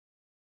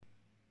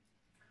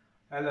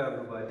Hello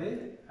everybody.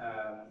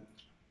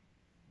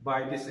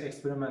 By this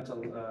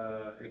experimental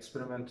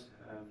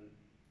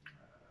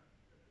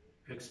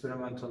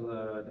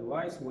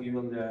device, we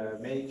will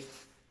make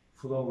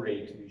flow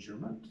rate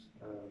measurement.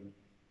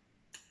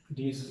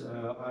 This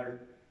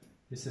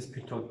is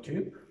Pitot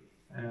tube,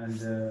 and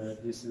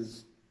this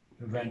is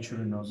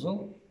Venturi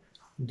nozzle.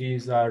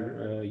 These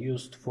are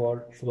used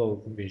for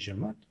flow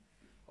measurement.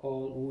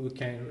 Or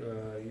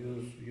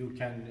you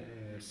can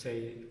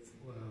say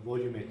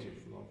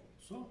volumetric flow.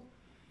 So,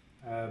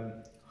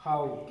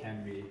 how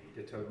can we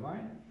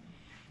determine?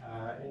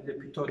 In the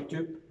Pitot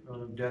tube,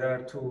 there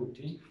are two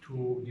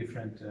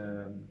different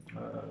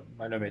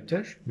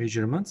manometer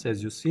measurements,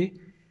 as you see.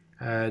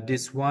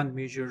 This one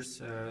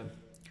measures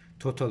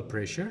total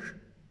pressure.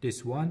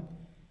 This one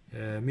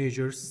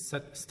measures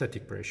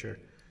static pressure.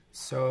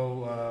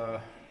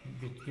 So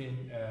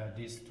between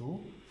these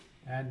two,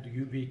 and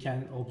we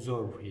can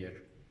observe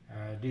here.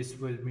 This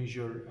will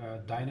measure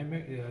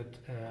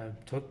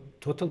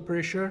total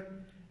pressure,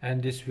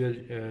 and this will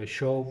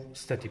show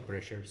static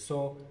pressure.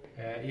 So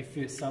if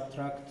we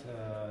subtract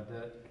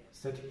the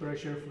static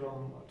pressure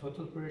from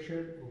total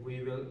pressure,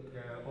 we will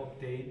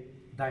obtain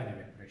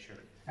dynamic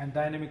pressure. And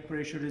dynamic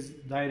pressure is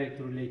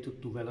directly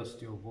related to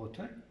velocity of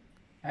water.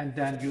 And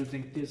then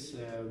using this,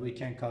 we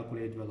can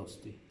calculate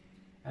velocity.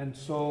 And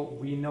so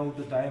we know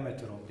the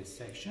diameter of this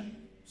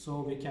section.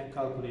 So we can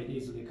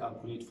easily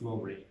calculate flow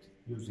rate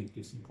using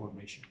this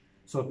information.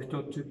 So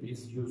Pitot tube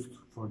is used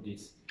for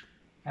this.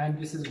 And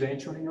this is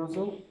Venturi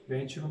nozzle.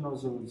 Venturi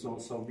nozzle is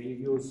also, we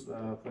use,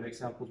 for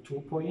example,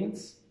 2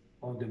 points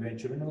on the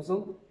Venturi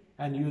nozzle,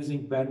 and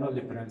using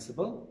Bernoulli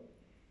principle,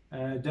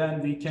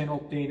 then we can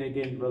obtain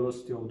again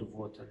velocity of the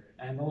water.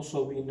 And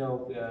also we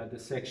know the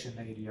section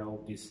area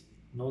of this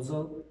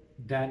nozzle,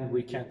 then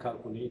we can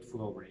calculate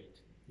flow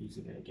rate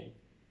easily again.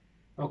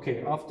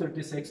 Okay, after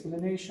this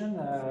explanation,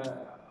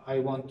 I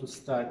want to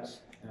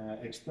start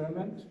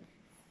experiment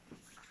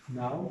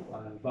now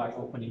by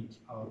opening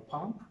our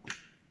pump.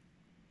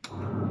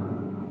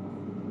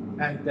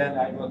 And then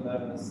I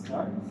will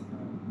start.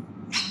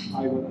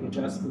 I will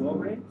adjust flow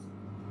rate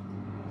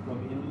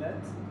from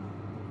inlet.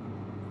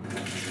 You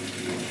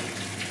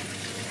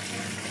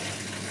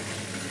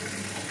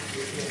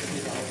can see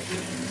the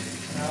output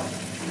now.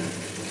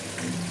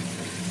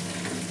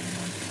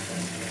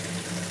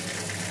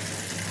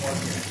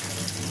 Okay.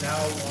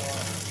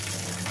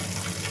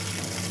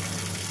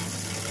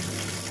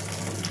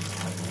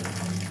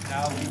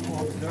 Now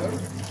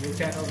you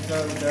can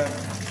observe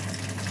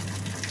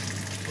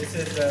this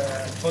is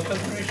total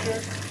pressure,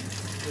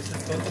 this is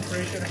total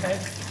pressure head,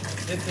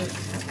 this is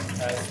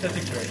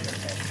static pressure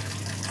head.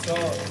 So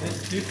this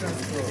difference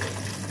through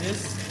this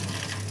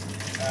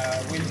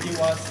will give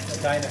us the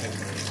dynamic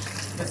pressure.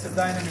 This is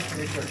dynamic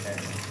pressure head.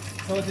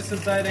 So this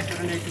is directly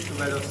related to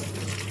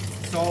velocity.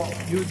 So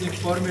using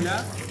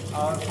formula,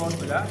 our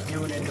formula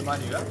given in the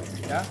manual,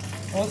 yeah.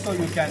 Also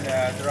you can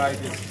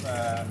derive this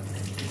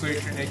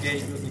equation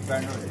again using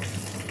Bernoulli.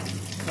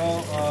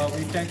 So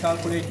we can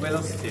calculate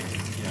velocity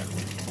here,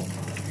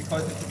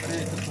 because it's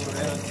related to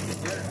velocity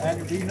here,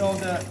 and we know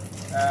the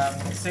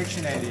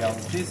section area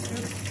of this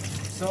tube,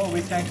 so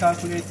we can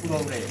calculate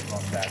flow rate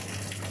from that.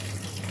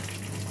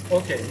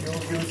 Okay,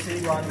 you see,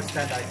 you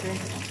understand, I think.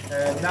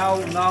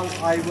 Now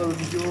I will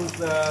use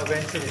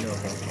Venturi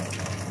nozzle,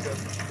 the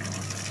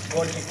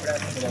working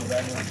principle of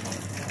Bernoulli.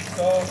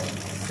 So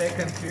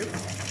second tube,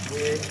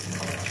 we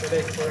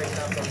select, for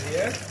example,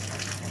 here.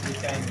 We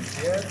can use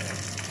here,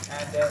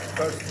 and the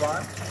first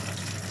one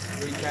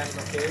we can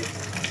locate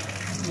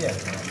here.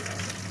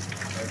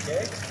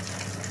 Okay,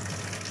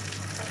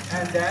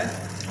 and then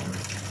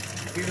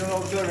we will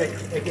observe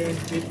again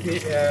with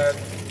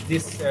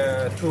this 2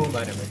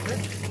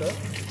 manometers,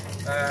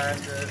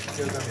 and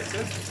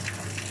piezometer.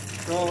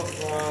 So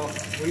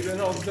we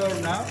will observe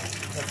now.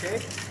 Okay,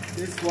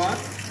 this one.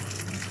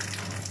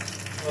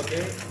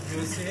 Okay,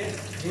 you see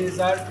these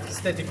are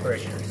static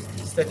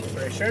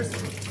pressures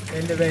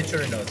in the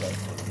Venturi nozzle.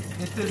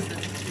 It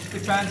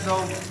depends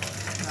on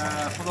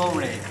flow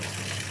rate,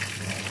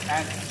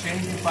 and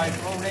changing by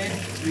flow rate,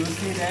 you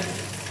see that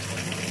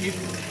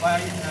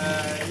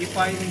if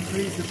I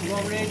increase the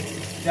flow rate,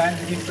 then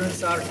the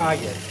difference are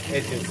higher,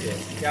 as you see.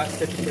 Yeah,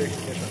 static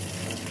pressure difference.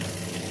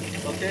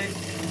 Okay,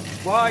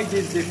 why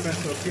this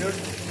difference occurs?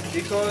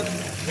 Because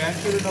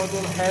Venturi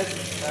nozzle has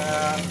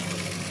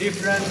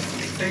different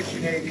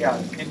section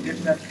areas in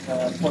different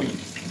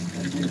points.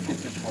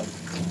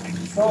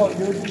 So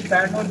using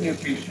Bernoulli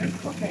equation,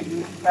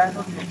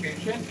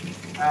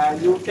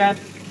 you can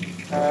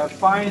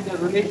find the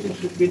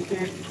relationship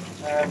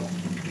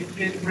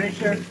between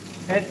pressure,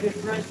 head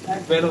difference,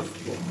 and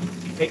velocity.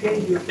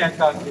 Again, you can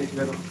calculate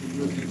velocity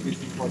using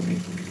this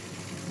information.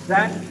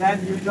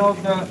 Then you know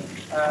the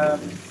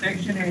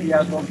section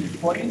areas of this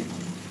point.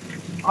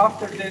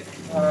 After that,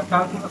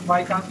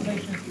 by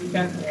calculations, you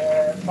can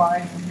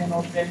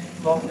obtain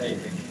flow rate.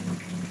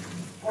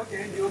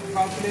 Okay, you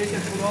calculate the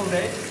flow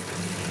rate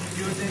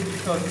using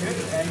Pitot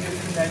tube and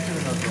using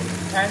Venturi nozzle.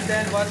 And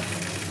then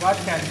what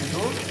can you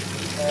do?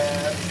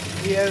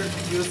 here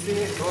you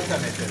see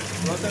rotameter.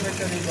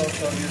 Rotameter is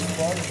also used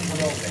for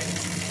flow rate.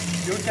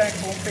 You can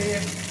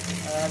compare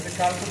the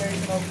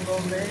calculation of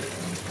flow rate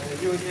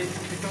using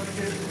Pitot,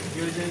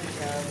 using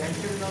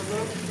Venturi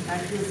Nozzle,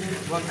 and using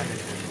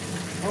rotameter.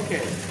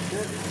 Okay,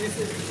 this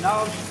is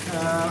now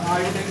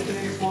I will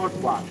explain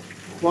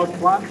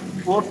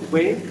fourth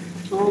way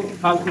to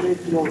calculate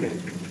flow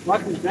rate.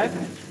 What is that?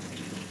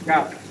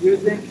 Yeah,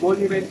 using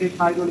volumetric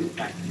hydraulic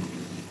tank.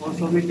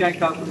 Also, we can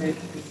calculate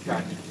this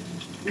guy.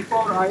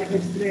 Before I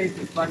explain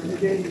it, but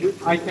again,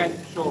 I can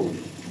show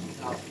you.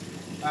 Now,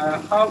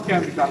 how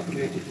can we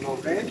calculate the flow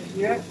rate?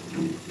 Here,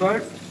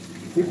 first,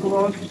 we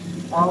close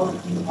our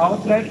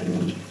outlet.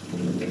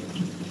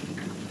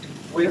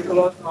 We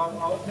close our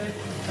outlet,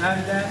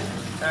 and then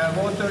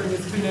water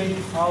is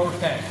filling our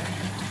tank.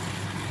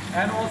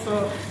 And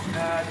also,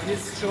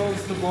 this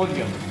shows the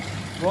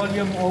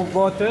volume of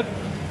water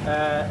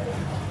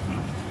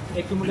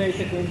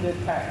accumulated in the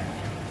tank.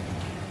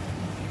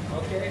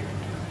 Okay,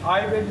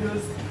 I will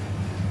use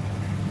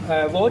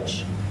a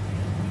watch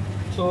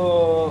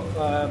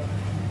to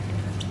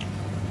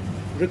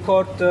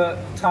record the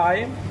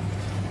time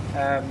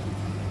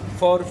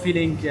for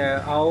filling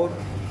our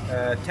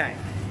tank.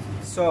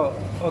 So,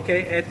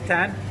 okay, at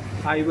 10,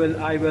 I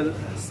will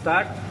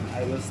start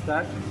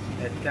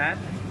at 10.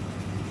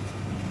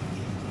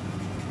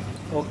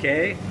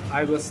 Okay,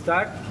 I will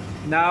start.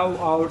 Now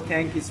our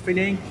tank is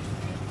filling.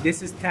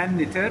 This is 10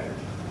 liter.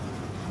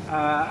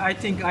 I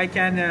think I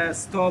can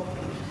stop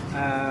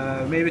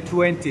maybe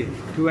 20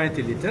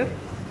 liter.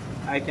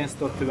 I can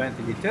stop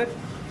 20 liter.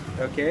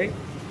 Okay,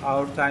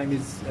 our time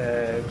is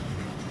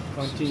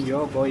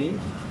continue going.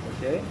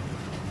 Okay,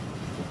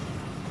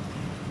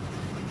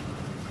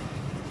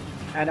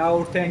 and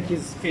our tank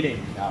is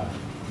filling now.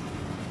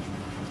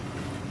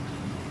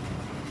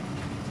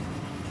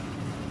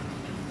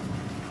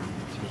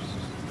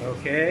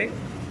 Okay.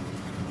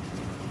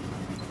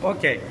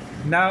 Okay.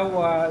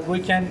 Now we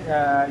can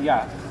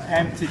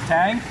empty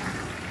tank.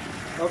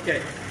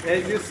 Okay.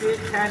 As you see,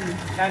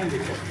 10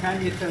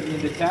 liter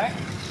in the tank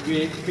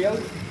we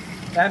filled,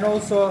 and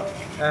also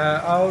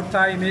our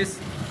time is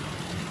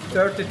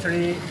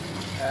 33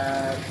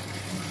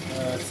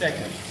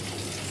 seconds.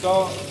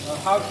 So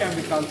how can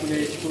we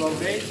calculate flow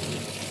rate?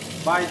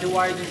 By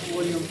dividing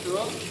volume to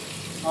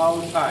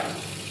our time,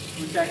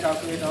 we can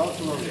calculate our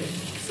flow rate.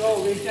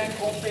 So we can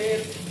compare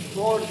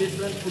 4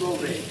 different flow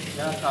rates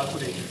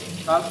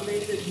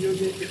calculated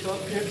using Pitot,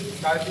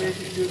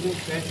 calculated using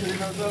Venturi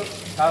Nozzle,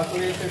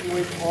 calculated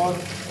with or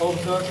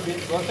observed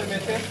with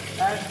rotameter,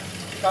 and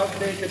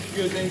calculated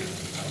using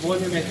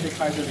volumetric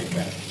hydraulic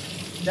tank.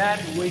 Then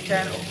we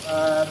can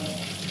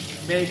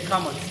make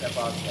comments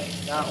about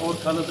that, or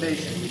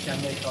calibration. We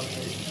can make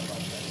calibration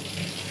about that.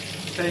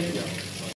 Thank you.